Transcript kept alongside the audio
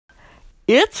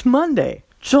It's Monday,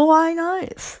 July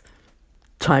 9th.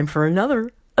 Time for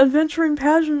another adventure in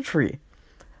pageantry.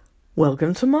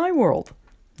 Welcome to my world,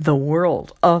 the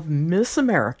world of Miss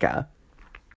America.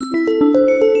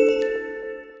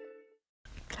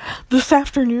 This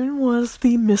afternoon was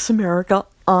the Miss America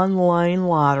online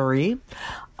lottery.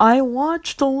 I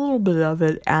watched a little bit of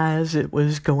it as it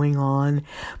was going on.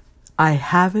 I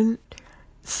haven't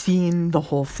seen the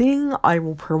whole thing. I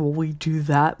will probably do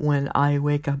that when I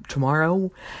wake up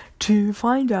tomorrow to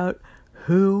find out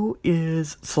who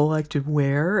is selected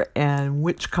where and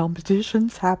which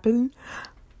competitions happen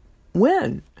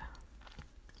when.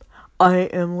 I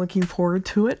am looking forward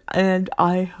to it, and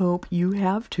I hope you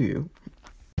have too.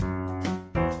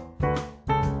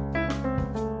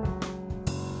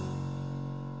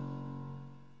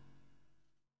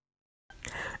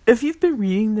 If you've been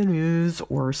reading the news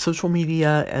or social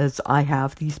media as I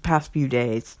have these past few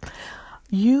days,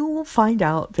 you will find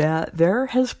out that there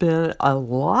has been a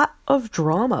lot of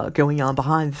drama going on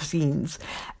behind the scenes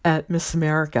at Miss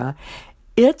America.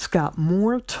 It's got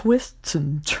more twists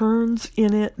and turns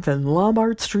in it than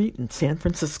Lombard Street in San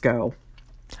Francisco.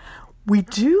 We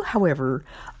do, however,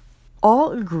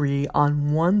 all agree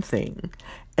on one thing,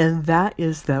 and that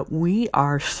is that we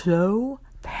are so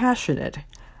passionate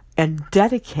and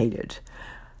dedicated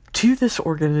to this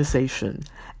organization,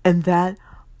 and that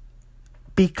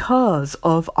because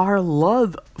of our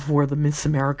love for the Miss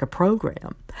America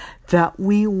program, that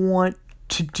we want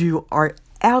to do our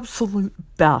absolute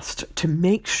best to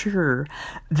make sure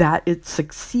that it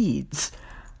succeeds.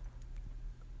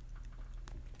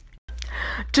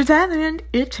 To that end,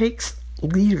 it takes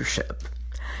leadership.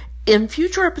 In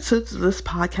future episodes of this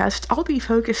podcast, I'll be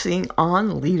focusing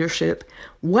on leadership,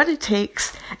 what it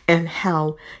takes, and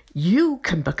how you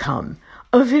can become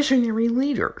a visionary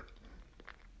leader.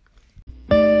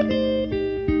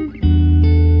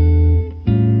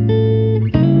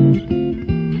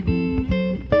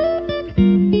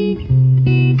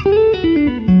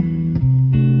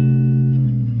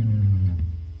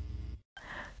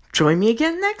 Join me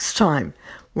again next time,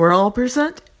 where I'll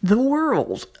present the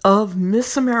world of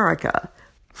Miss America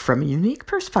from a unique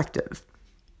perspective.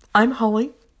 I'm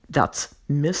Holly. That's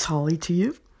Miss Holly to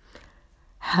you.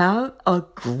 Have a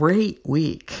great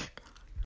week.